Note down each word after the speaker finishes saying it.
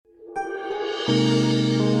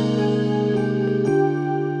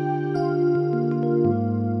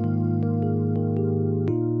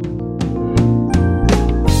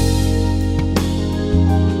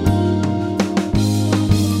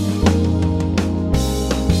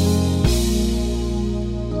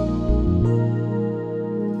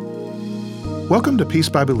Welcome to Peace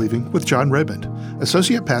by Believing with Jon Redmond,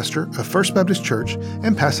 Associate Pastor of First Baptist Church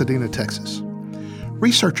in Pasadena, Texas.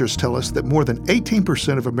 Researchers tell us that more than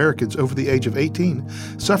 18% of Americans over the age of 18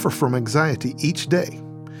 suffer from anxiety each day.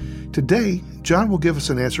 Today, Jon will give us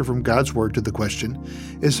an answer from God's Word to the question,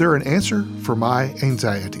 is there an answer for my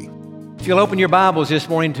anxiety? If you'll open your Bibles this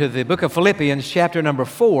morning to the book of Philippians, chapter number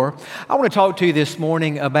 4, I want to talk to you this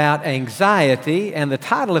morning about anxiety, and the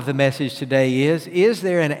title of the message today is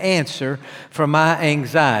there an answer for my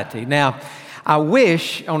anxiety? Now, I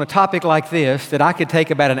wish on a topic like this that I could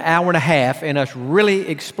take about an hour and a half and us really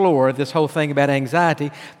explore this whole thing about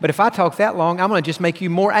anxiety, but if I talk that long, I'm going to just make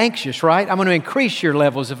you more anxious, right? I'm going to increase your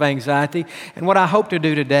levels of anxiety, and what I hope to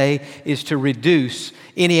do today is to reduce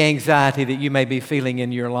any anxiety that you may be feeling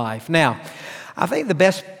in your life. Now, I think the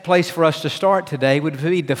best place for us to start today would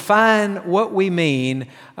be define what we mean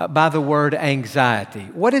by the word anxiety.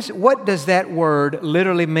 What does that word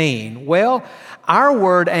literally mean? Well, our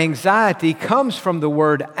word anxiety comes from the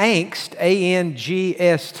word angst,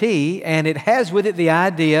 A-N-G-S-T, and it has with it the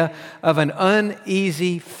idea of an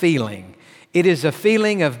uneasy feeling. It is a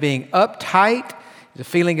feeling of being uptight, it's a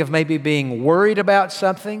feeling of maybe being worried about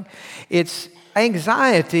something.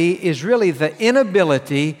 Anxiety is really the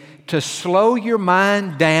inability to slow your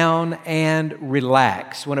mind down and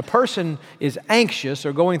relax. When a person is anxious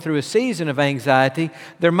or going through a season of anxiety,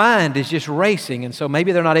 their mind is just racing, and so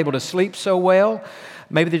maybe they're not able to sleep so well.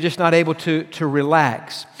 Maybe they're just not able to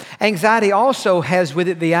relax. Anxiety also has with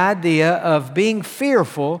it the idea of being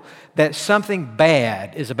fearful that something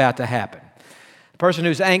bad is about to happen. The person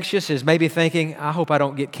who's anxious is maybe thinking, I hope I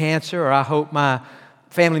don't get cancer, or I hope my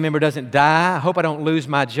family member doesn't die. I hope I don't lose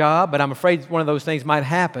my job, but I'm afraid one of those things might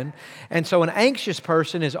happen. And so an anxious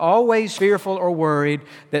person is always fearful or worried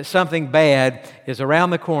that something bad is around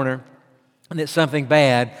the corner and that something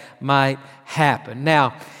bad might happen.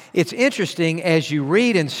 Now, it's interesting as you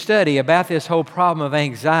read and study about this whole problem of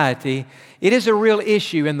anxiety, it is a real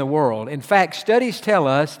issue in the world. In fact, studies tell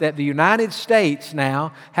us that the United States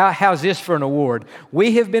now, how's this for an award?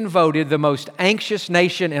 We have been voted the most anxious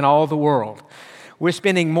nation in all the world. We're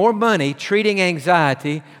spending more money treating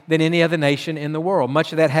anxiety than any other nation in the world.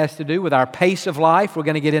 Much of that has to do with our pace of life. We're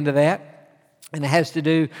going to get into that. And it has to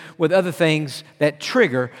do with other things that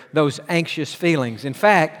trigger those anxious feelings. In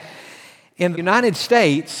fact, in the United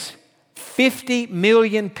States, 50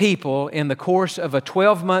 million people in the course of a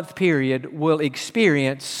 12-month period will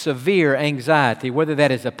experience severe anxiety, whether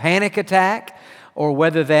that is a panic attack or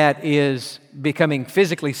whether that is becoming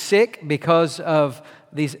physically sick because of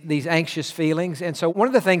these anxious feelings. And so one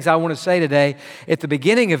of the things I want to say today at the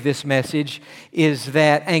beginning of this message is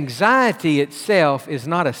that anxiety itself is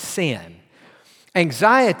not a sin.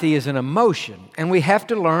 Anxiety is an emotion, and we have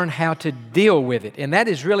to learn how to deal with it. And that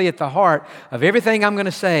is really at the heart of everything I'm going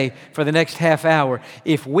to say for the next half hour.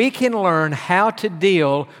 If we can learn how to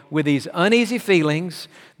deal with these uneasy feelings,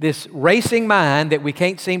 this racing mind that we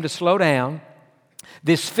can't seem to slow down,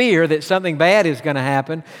 this fear that something bad is going to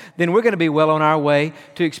happen, then we're going to be well on our way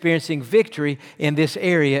to experiencing victory in this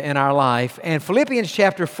area in our life. And Philippians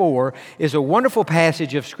chapter 4 is a wonderful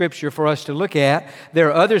passage of Scripture for us to look at. There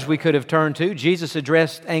are others we could have turned to. Jesus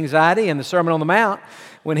addressed anxiety in the Sermon on the Mount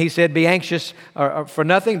when he said, be anxious for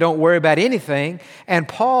nothing, don't worry about anything. And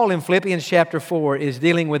Paul in Philippians chapter 4 is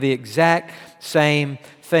dealing with the exact same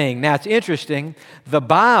thing. Now, it's interesting. The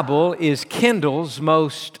Bible is Kindle's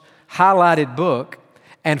most highlighted book.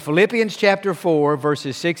 And Philippians chapter 4,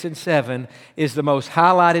 verses 6 and 7 is the most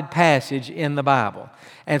highlighted passage in the Bible.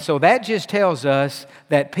 And so that just tells us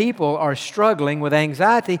that people are struggling with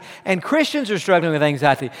anxiety, and Christians are struggling with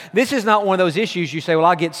anxiety. This is not one of those issues you say, well,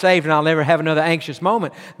 I'll get saved and I'll never have another anxious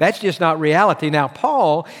moment. That's just not reality. Now,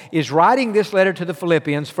 Paul is writing this letter to the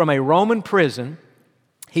Philippians from a Roman prison.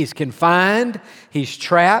 He's confined, he's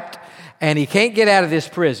trapped, and he can't get out of this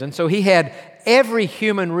prison. So he had every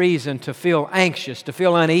human reason to feel anxious, to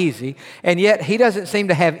feel uneasy, and yet he doesn't seem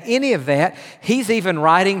to have any of that. He's even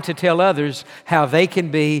writing to tell others how they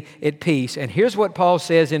can be at peace. And here's what Paul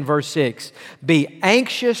says in verse 6, be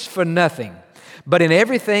anxious for nothing, but in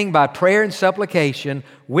everything by prayer and supplication,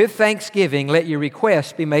 with thanksgiving, let your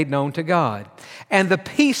requests be made known to God. And the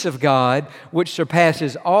peace of God, which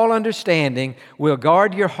surpasses all understanding, will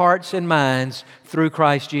guard your hearts and minds through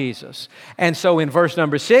Christ Jesus. And so in verse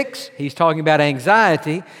number 6, he's talking about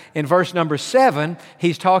anxiety. In verse number 7,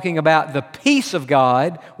 he's talking about the peace of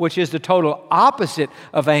God, which is the total opposite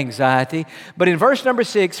of anxiety. But in verse number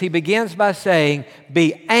 6, he begins by saying,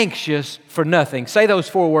 be anxious for nothing. Say those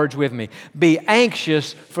 4 words with me. Be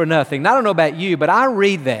anxious for nothing. Now, I don't know about you, but I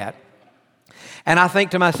read that and I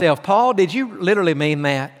think to myself, Paul, did you literally mean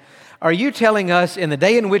that? Are you telling us in the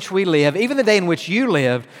day in which we live, even the day in which you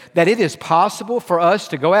lived, that it is possible for us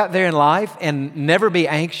to go out there in life and never be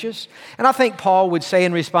anxious? And I think Paul would say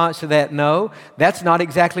in response to that, no, that's not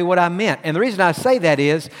exactly what I meant. And the reason I say that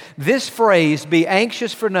is this phrase, be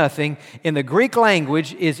anxious for nothing, in the Greek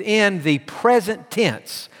language is in the present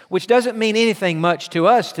tense, which doesn't mean anything much to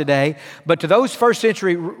us today, but to those first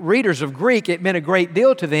century readers of Greek, it meant a great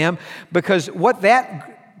deal to them, because what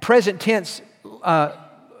that present tense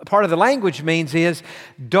part of the language means is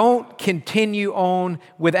don't continue on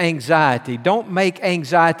with anxiety. Don't make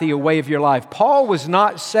anxiety a way of your life. Paul was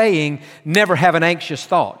not saying never have an anxious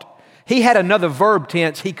thought. He had another verb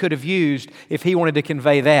tense he could have used if he wanted to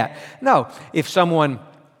convey that. No, if someone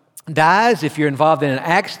dies, if you're involved in an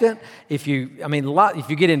accident, if you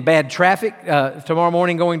get in bad traffic tomorrow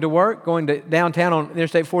morning going to work, going to downtown on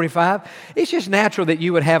Interstate 45, it's just natural that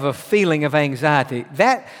you would have a feeling of anxiety.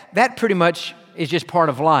 That pretty much is just part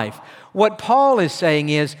of life. What Paul is saying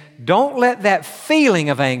is, don't let that feeling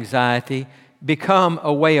of anxiety become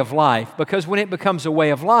a way of life, because when it becomes a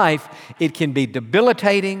way of life, it can be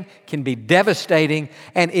debilitating, can be devastating,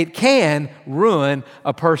 and it can ruin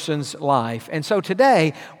a person's life. And so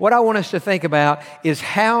today, what I want us to think about is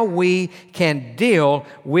how we can deal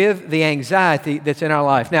with the anxiety that's in our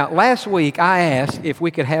life. Now, last week, I asked if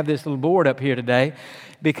we could have this little board up here today,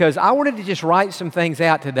 because I wanted to just write some things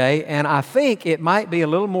out today, and I think it might be a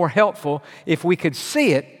little more helpful if we could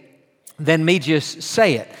see it than me just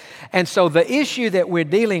say it. And so the issue that we're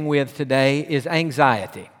dealing with today is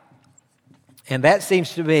anxiety. And that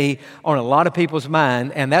seems to be on a lot of people's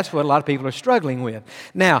mind, and that's what a lot of people are struggling with.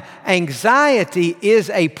 Now, anxiety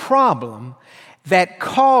is a problem that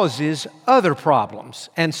causes other problems.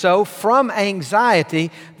 And so from anxiety,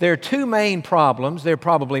 there are 2 main problems. There are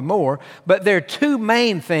probably more, but there are 2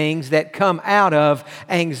 main things that come out of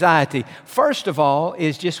anxiety. First of all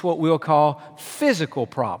is just what we'll call physical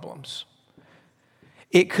problems.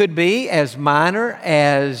 It could be as minor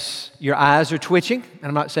as your eyes are twitching. And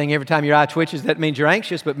I'm not saying every time your eye twitches that means you're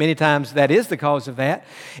anxious, but many times that is the cause of that.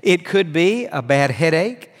 It could be a bad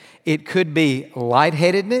headache. It could be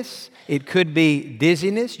lightheadedness. It could be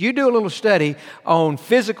dizziness. You do a little study on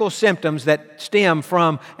physical symptoms that stem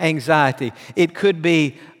from anxiety. It could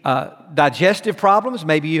be digestive problems.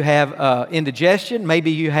 Maybe you have indigestion.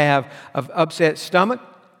 Maybe you have an upset stomach.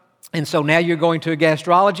 And so now you're going to a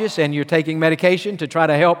gastrologist and you're taking medication to try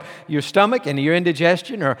to help your stomach and your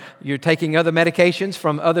indigestion, or you're taking other medications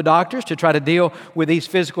from other doctors to try to deal with these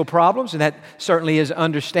physical problems, and that certainly is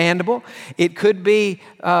understandable. It could be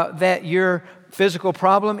that your physical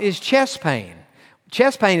problem is chest pain.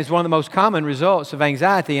 Chest pain is one of the most common results of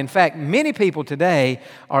anxiety. In fact, many people today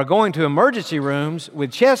are going to emergency rooms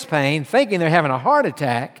with chest pain thinking they're having a heart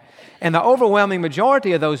attack. And the overwhelming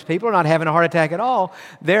majority of those people are not having a heart attack at all.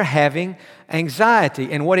 They're having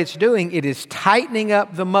anxiety. And what it's doing, it is tightening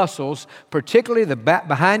up the muscles, particularly the back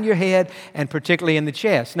behind your head and particularly in the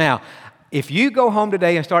chest. Now, if you go home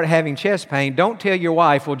today and start having chest pain, don't tell your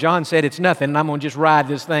wife, well, John said it's nothing and I'm going to just ride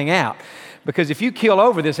this thing out. Because if you keel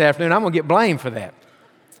over this afternoon, I'm going to get blamed for that.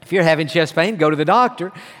 If you're having chest pain, go to the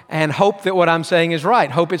doctor and hope that what I'm saying is right.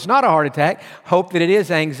 Hope it's not a heart attack. Hope that it is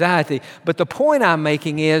anxiety. But the point I'm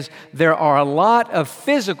making is there are a lot of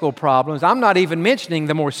physical problems. I'm not even mentioning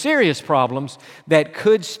the more serious problems that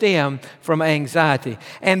could stem from anxiety.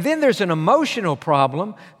 And then there's an emotional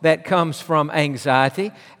problem that comes from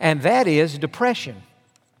anxiety, and that is depression.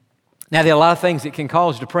 Now, there are a lot of things that can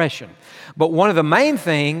cause depression, but one of the main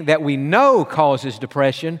things that we know causes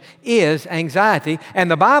depression is anxiety,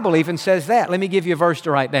 and the Bible even says that. Let me give you a verse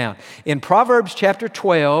to write down. In Proverbs chapter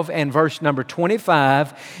 12 and verse number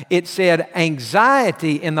 25, it said,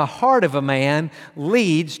 anxiety in the heart of a man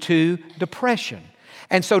leads to depression.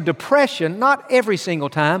 And so depression, not every single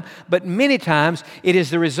time, but many times, it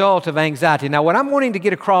is the result of anxiety. Now, what I'm wanting to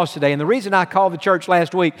get across today, and the reason I called the church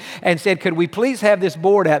last week and said, could we please have this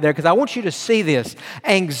board out there, because I want you to see this.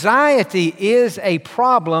 Anxiety is a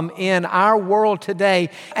problem in our world today.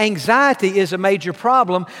 Anxiety is a major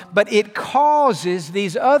problem, but it causes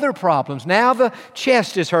these other problems. Now the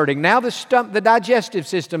chest is hurting. Now the digestive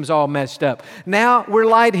system's all messed up. Now we're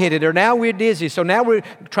lightheaded, or now we're dizzy. So now we're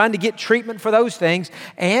trying to get treatment for those things.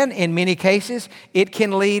 And in many cases, it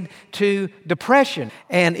can lead to depression.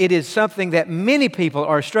 And it is something that many people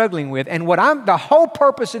are struggling with. And the whole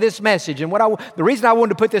purpose of this message, and the reason I wanted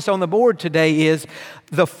to put this on the board today is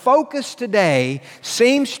the focus today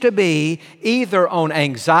seems to be either on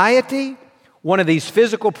anxiety, one of these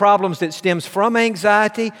physical problems that stems from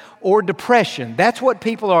anxiety, or depression. That's what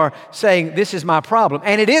people are saying, this is my problem.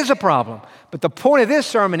 And it is a problem. But the point of this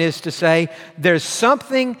sermon is to say there's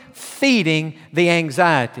something feeding the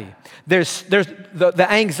anxiety. There's the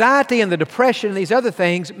anxiety and the depression and these other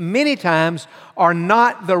things many times are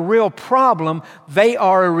not the real problem. They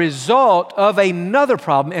are a result of another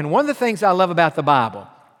problem. And one of the things I love about the Bible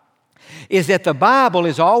is that the Bible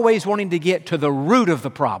is always wanting to get to the root of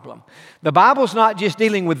the problem. The Bible's not just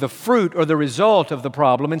dealing with the fruit or the result of the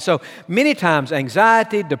problem. And so many times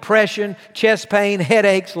anxiety, depression, chest pain,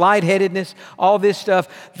 headaches, lightheadedness, all this stuff,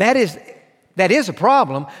 that is a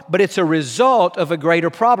problem, but it's a result of a greater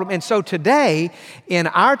problem. And so today, in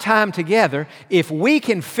our time together, if we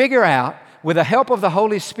can figure out, with the help of the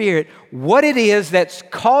Holy Spirit, what it is that's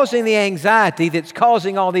causing the anxiety, that's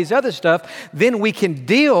causing all these other stuff, then we can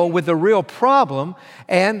deal with the real problem,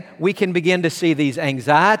 and we can begin to see these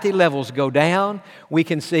anxiety levels go down. We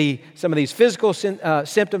can see some of these physical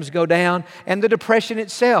symptoms go down, and the depression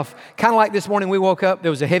itself. Kind of like this morning we woke up, there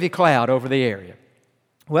was a heavy cloud over the area.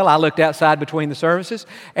 Well, I looked outside between the services,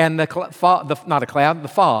 and the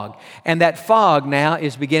fog. And that fog now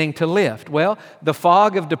is beginning to lift. Well, the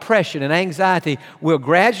fog of depression and anxiety will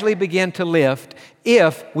gradually begin to lift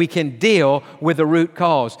if we can deal with the root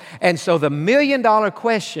cause. And so the million-dollar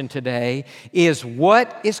question today is,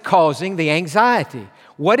 what is causing the anxiety?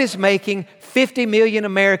 What is making 50 million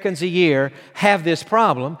Americans a year have this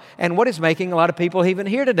problem? And what is making a lot of people even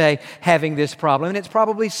here today having this problem? And it's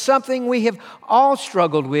probably something we have all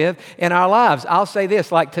struggled with in our lives. I'll say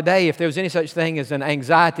this, like today, if there was any such thing as an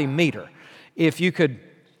anxiety meter, if you could,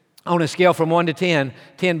 on a scale from 1 to 10,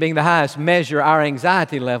 10 being the highest, measure our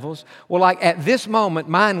anxiety levels. Well, like at this moment,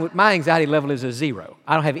 my anxiety level is a 0.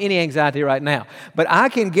 I don't have any anxiety right now. But I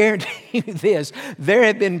can guarantee you this, there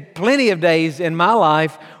have been plenty of days in my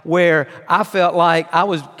life where I felt like I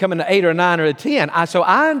was coming to 8 or 9 or a 10. So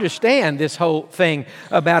I understand this whole thing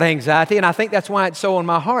about anxiety, and I think that's why it's so on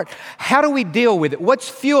my heart. How do we deal with it? What's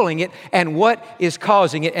fueling it, and what is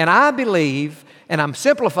causing it? And I believe, and I'm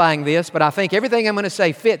simplifying this, but I think everything I'm going to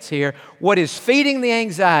say fits here. What is feeding the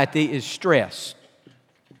anxiety is stress.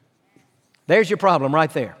 There's your problem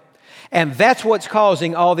right there. And that's what's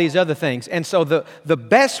causing all these other things. And so the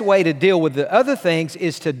best way to deal with the other things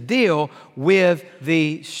is to deal with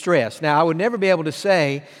the stress. Now, I would never be able to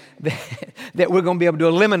say that we're going to be able to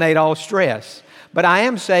eliminate all stress. But I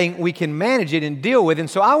am saying we can manage it and deal with it. And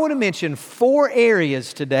so I want to mention 4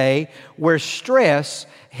 areas today where stress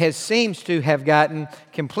seems to have gotten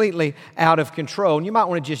completely out of control. And you might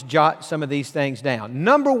want to just jot some of these things down.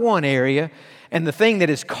 Number 1 area, and the thing that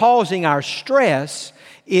is causing our stress,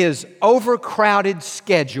 is overcrowded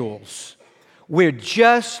schedules. We're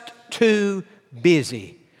just too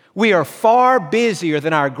busy. We are far busier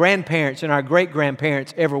than our grandparents and our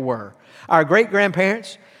great-grandparents ever were. Our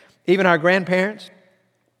great-grandparents, even our grandparents,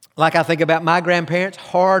 like I think about my grandparents,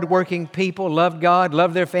 hard-working people, loved God,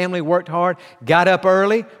 loved their family, worked hard, got up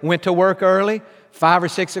early, went to work early, 5 or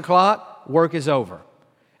 6 o'clock, work is over.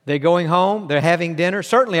 They're going home, they're having dinner.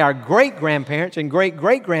 Certainly our great-grandparents and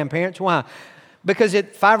great-great-grandparents, why? Because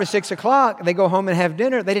at 5 or 6 o'clock, they go home and have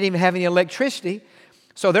dinner. They didn't even have any electricity,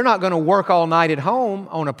 so they're not going to work all night at home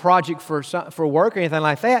on a project for work or anything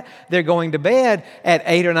like that. They're going to bed at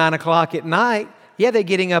 8 or 9 o'clock at night. Yeah, they're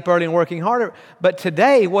getting up early and working harder. But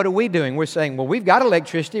today, what are we doing? We're saying, well, we've got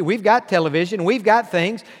electricity, we've got television, we've got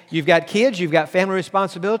things. You've got kids, you've got family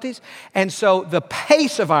responsibilities. And so the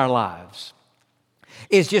pace of our lives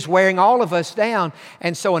is just wearing all of us down.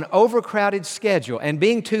 And so an overcrowded schedule and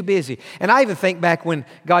being too busy. And I even think back when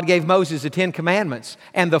God gave Moses the 10 commandments.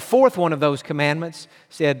 And the 4th one of those commandments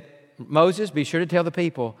said, Moses, be sure to tell the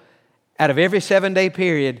people, out of every 7-day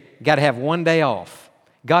period, got to have 1 day off.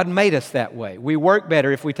 God made us that way. We work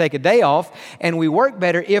better if we take a day off, and we work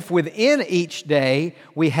better if within each day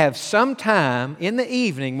we have some time in the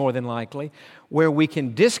evening, more than likely, where we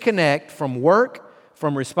can disconnect from work,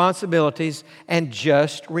 from responsibilities and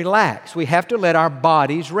just relax. We have to let our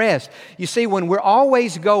bodies rest. You see, when we're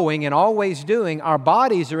always going and always doing, our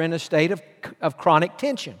bodies are in a state of chronic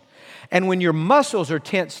tension. And when your muscles are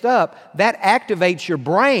tensed up, that activates your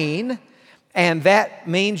brain, and that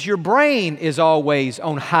means your brain is always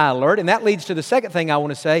on high alert. And that leads to the second thing I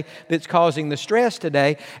want to say that's causing the stress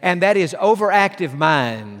today, and that is overactive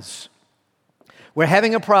minds. We're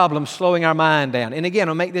having a problem slowing our mind down. And again,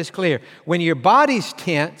 I'll make this clear. When your body's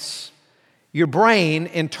tense, your brain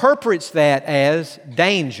interprets that as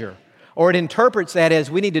danger, or it interprets that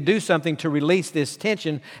as we need to do something to release this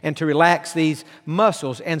tension and to relax these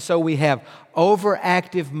muscles. And so we have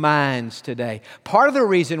overactive minds today. Part of the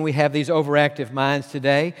reason we have these overactive minds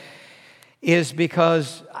today is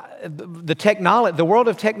because the world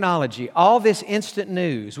of technology, all this instant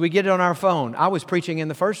news, we get it on our phone. I was preaching in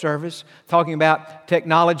the first service talking about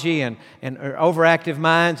technology and overactive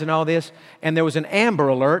minds and all this, and there was an Amber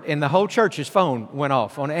Alert, and the whole church's phone went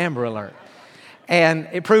off on Amber Alert. And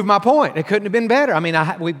it proved my point. It couldn't have been better. I mean,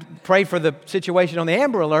 we prayed for the situation on the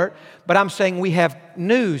Amber Alert, but I'm saying we have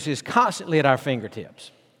news is constantly at our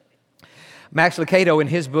fingertips. Max Lucado, in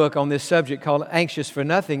his book on this subject called Anxious for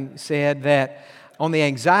Nothing, said that on the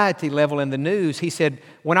anxiety level in the news, he said,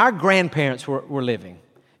 when our grandparents were living,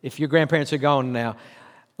 if your grandparents are gone now,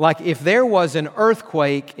 like if there was an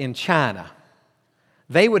earthquake in China,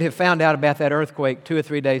 they would have found out about that earthquake 2 or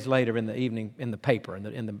 3 days later in the evening, in the paper,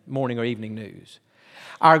 in the morning or evening news.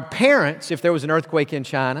 Our parents, if there was an earthquake in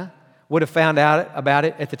China, would have found out about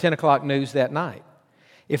it at the 10 o'clock news that night.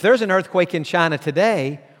 If there's an earthquake in China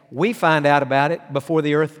today, we find out about it before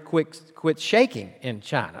the earth quits shaking in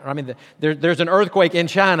China. I mean, there's an earthquake in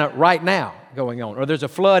China right now going on, or there's a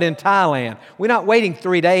flood in Thailand. We're not waiting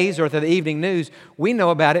 3 days or to the evening news. We know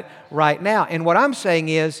about it right now. And what I'm saying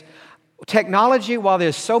is, technology, while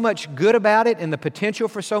there's so much good about it and the potential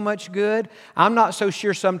for so much good, I'm not so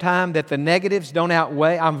sure sometimes that the negatives don't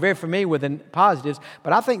outweigh. I'm very familiar with the positives,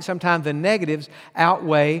 but I think sometimes the negatives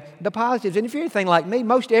outweigh the positives. And if you're anything like me,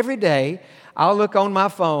 most every day I'll look on my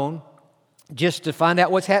phone just to find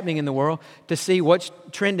out what's happening in the world, to see what's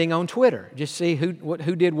trending on Twitter, just see who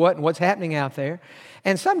did what and what's happening out there.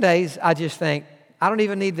 And some days I just think, I don't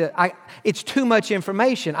even need it's too much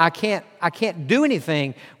information. I can't do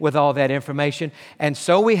anything with all that information. And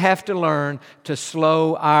so we have to learn to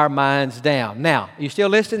slow our minds down. Now, you still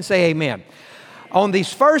listening? Say amen. On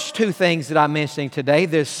these first two things that I'm mentioning today,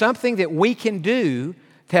 there's something that we can do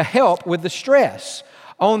to help with the stress.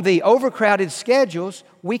 On the overcrowded schedules,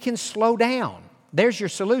 we can slow down. There's your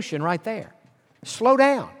solution right there. Slow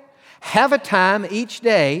down. Have a time each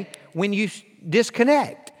day when you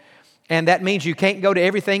disconnect. And that means you can't go to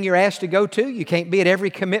everything you're asked to go to. You can't be at every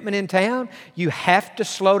commitment in town. You have to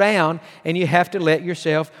slow down and you have to let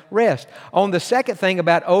yourself rest. On the second thing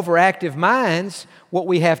about overactive minds, what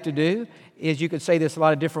we have to do is, you could say this a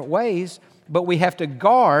lot of different ways, but we have to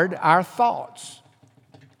guard our thoughts.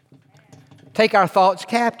 Take our thoughts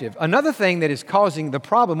captive. Another thing that is causing the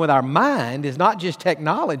problem with our mind is not just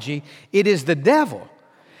technology, it is the devil.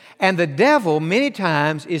 And the devil, many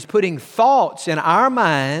times, is putting thoughts in our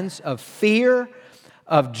minds of fear,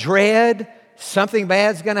 of dread, something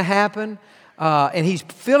bad's going to happen. And he's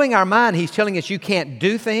filling our mind. He's telling us you can't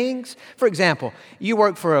do things. For example, you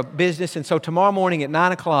work for a business, and so tomorrow morning at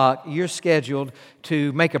 9 o'clock, you're scheduled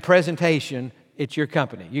to make a presentation at your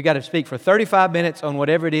company. You got to speak for 35 minutes on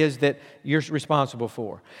whatever it is that you're responsible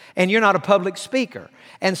for. And you're not a public speaker.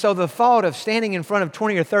 And so the thought of standing in front of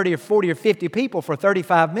 20 or 30 or 40 or 50 people for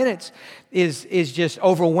 35 minutes is just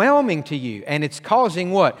overwhelming to you. And it's causing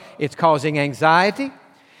what? It's causing anxiety.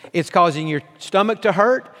 It's causing your stomach to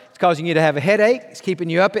hurt. It's causing you to have a headache. It's keeping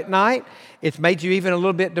you up at night. It's made you even a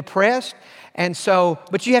little bit depressed. And so,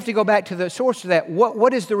 but you have to go back to the source of that.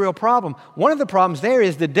 What is the real problem? One of the problems there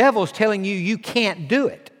is the devil's telling you you can't do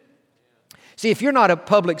it. See, if you're not a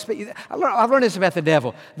public speaker, I've learned this about the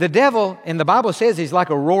devil. The devil, and the Bible says he's like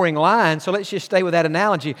a roaring lion, so let's just stay with that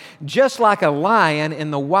analogy. Just like a lion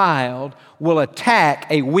in the wild will attack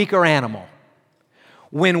a weaker animal.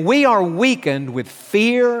 When we are weakened with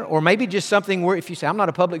fear, or maybe just something where, if you say, I'm not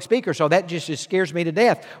a public speaker, so that just scares me to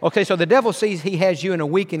death. Okay, so the devil sees he has you in a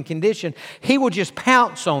weakened condition. He will just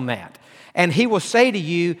pounce on that. And he will say to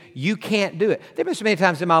you, you can't do it. There have been so many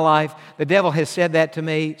times in my life, the devil has said that to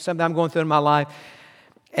me, something I'm going through in my life,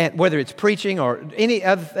 and whether it's preaching or any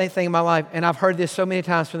other thing in my life, and I've heard this so many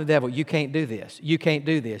times from the devil, you can't do this, you can't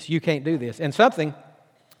do this, you can't do this. And something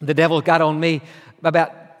the devil got on me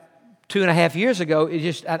about 2.5 years ago,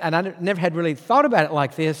 and I never had really thought about it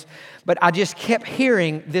like this, but I just kept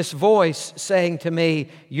hearing this voice saying to me,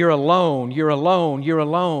 you're alone, you're alone, you're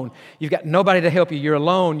alone. You've got nobody to help you. You're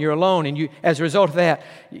alone, you're alone. And as a result of that,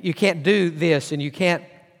 you can't do this, and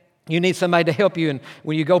you need somebody to help you, and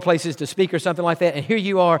when you go places to speak or something like that, and here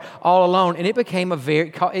you are all alone. And it became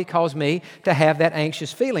it caused me to have that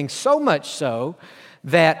anxious feeling, so much so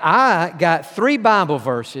that I got 3 Bible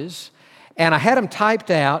verses, and I had them typed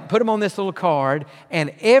out, put them on this little card,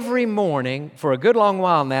 and every morning for a good long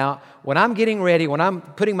while now, when I'm getting ready, when I'm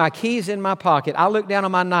putting my keys in my pocket, I look down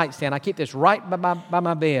on my nightstand. I keep this right by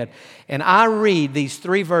my bed, and I read these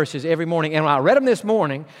 3 verses every morning. And when I read them this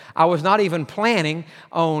morning, I was not even planning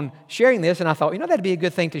on sharing this, and I thought, that'd be a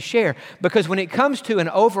good thing to share, because when it comes to an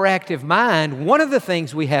overactive mind, one of the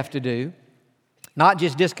things we have to do, not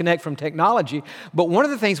just disconnect from technology, but one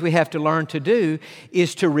of the things we have to learn to do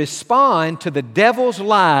is to respond to the devil's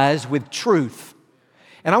lies with truth.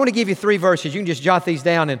 And I want to give you 3 verses. You can just jot these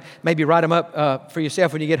down and maybe write them up for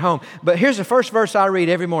yourself when you get home. But here's the first verse I read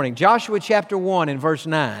every morning. Joshua chapter 1 and verse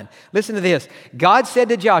 9. Listen to this. God said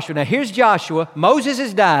to Joshua, now here's Joshua. Moses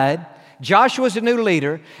has died. Joshua's a new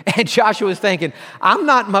leader, and Joshua's thinking, I'm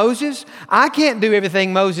not Moses. I can't do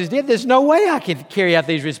everything Moses did. There's no way I can carry out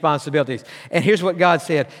these responsibilities. And here's what God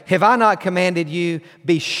said. Have I not commanded you,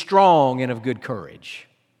 be strong and of good courage?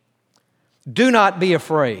 Do not be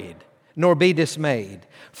afraid, nor be dismayed,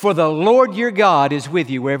 for the Lord your God is with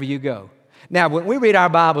you wherever you go. Now, when we read our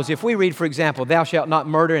Bibles, if we read, for example, thou shalt not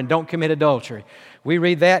murder and don't commit adultery, we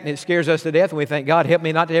read that and it scares us to death, and we think, God, help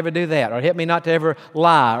me not to ever do that, or help me not to ever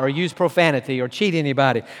lie or use profanity or cheat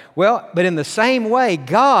anybody. Well, but in the same way,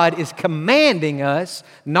 God is commanding us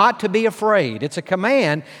not to be afraid. It's a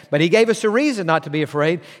command, but He gave us a reason not to be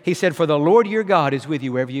afraid. He said, for the Lord your God is with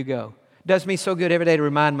you wherever you go. It does me so good every day to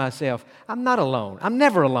remind myself, I'm not alone. I'm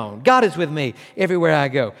never alone. God is with me everywhere I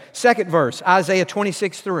go. Second verse, Isaiah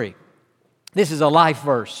 26:3. This is a life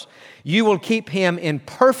verse. You will keep him in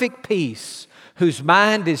perfect peace, whose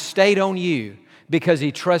mind is stayed on you because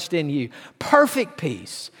he trusts in you. Perfect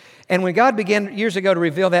peace. And when God began years ago to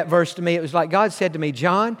reveal that verse to me, it was like God said to me,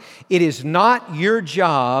 John, it is not your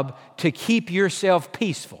job to keep yourself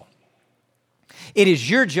peaceful. It is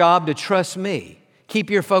your job to trust me. Keep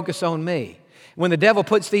your focus on me. When the devil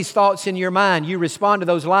puts these thoughts in your mind, you respond to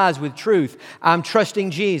those lies with truth. I'm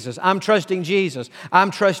trusting Jesus. I'm trusting Jesus. I'm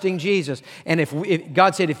trusting Jesus. And if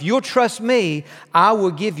God said, if you'll trust me, I will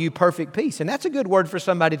give you perfect peace. And that's a good word for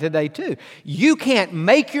somebody today too. You can't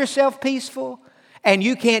make yourself peaceful, and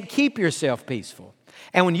you can't keep yourself peaceful.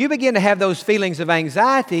 And when you begin to have those feelings of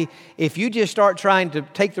anxiety, if you just start trying to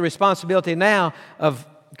take the responsibility now of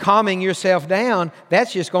calming yourself down,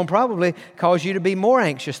 that's just going to probably cause you to be more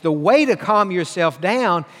anxious. The way to calm yourself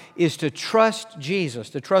down is to trust Jesus,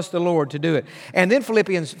 to trust the Lord to do it. And then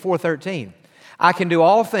Philippians 4:13. I can do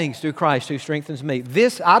all things through Christ who strengthens me.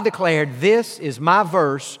 I declared this is my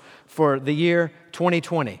verse for the year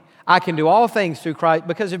 2020. I can do all things through Christ,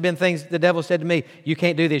 because there have been things the devil said to me, you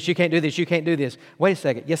can't do this, you can't do this, you can't do this. Wait a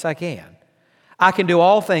second, yes I can. I can do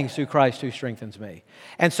all things through Christ who strengthens me.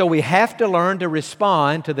 And so we have to learn to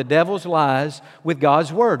respond to the devil's lies with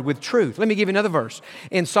God's word, with truth. Let me give you another verse.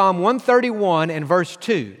 In Psalm 131 and verse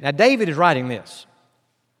 2. Now David is writing this.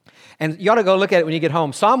 And you ought to go look at it when you get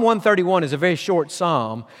home. Psalm 131 is a very short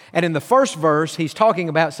psalm. And in the first verse, he's talking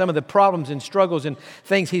about some of the problems and struggles and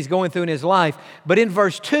things he's going through in his life. But in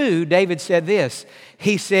verse 2, David said this.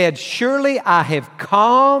 He said, surely I have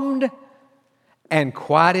calmed and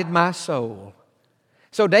quieted my soul.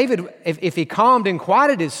 So David, if he calmed and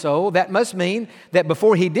quieted his soul, that must mean that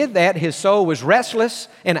before he did that, his soul was restless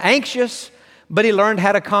and anxious, but he learned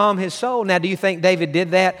how to calm his soul. Now, do you think David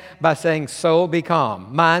did that by saying, soul, be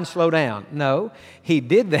calm, mind, slow down? No, he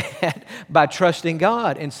did that by trusting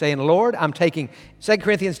God and saying, Lord, I'm taking, 2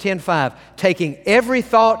 Corinthians 10:5, taking every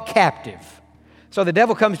thought captive. So the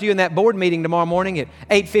devil comes to you in that board meeting tomorrow morning at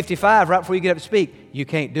 8:55, right before you get up to speak. You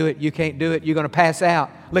can't do it. You can't do it. You're going to pass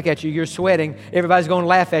out. Look at you. You're sweating. Everybody's going to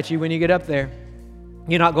laugh at you when you get up there.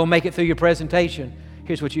 You're not going to make it through your presentation.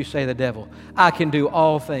 Here's what you say to the devil. I can do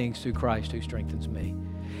all things through Christ who strengthens me.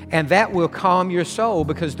 And that will calm your soul,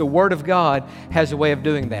 because the Word of God has a way of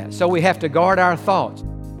doing that. So we have to guard our thoughts.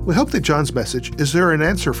 We hope that John's message, Is There an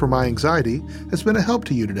Answer for My Anxiety?, has been a help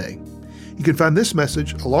to you today. You can find this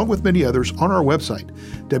message, along with many others, on our website,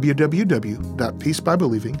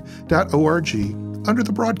 www.peacebybelieving.org, under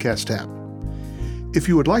the Broadcast tab. If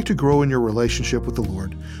you would like to grow in your relationship with the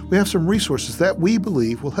Lord, we have some resources that we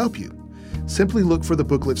believe will help you. Simply look for the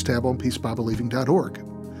Booklets tab on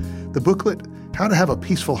peacebybelieving.org. The booklet, How to Have a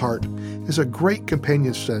Peaceful Heart, is a great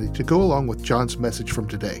companion study to go along with John's message from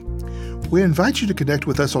today. We invite you to connect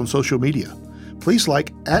with us on social media. Please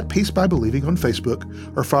like @PeaceByBelieving on Facebook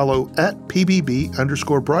or follow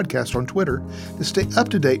 @PBB_broadcast on Twitter to stay up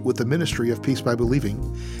to date with the ministry of Peace by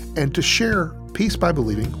Believing and to share Peace by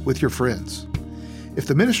Believing with your friends. If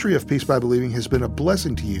the ministry of Peace by Believing has been a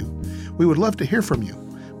blessing to you, we would love to hear from you.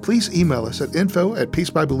 Please email us at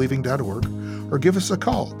info@peacebybelieving.org or give us a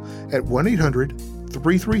call at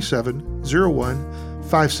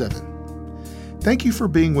 1-800-337-0157. Thank you for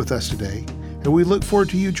being with us today, and we look forward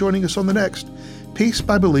to you joining us on the next Peace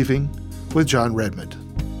by Believing with Jon Redmond.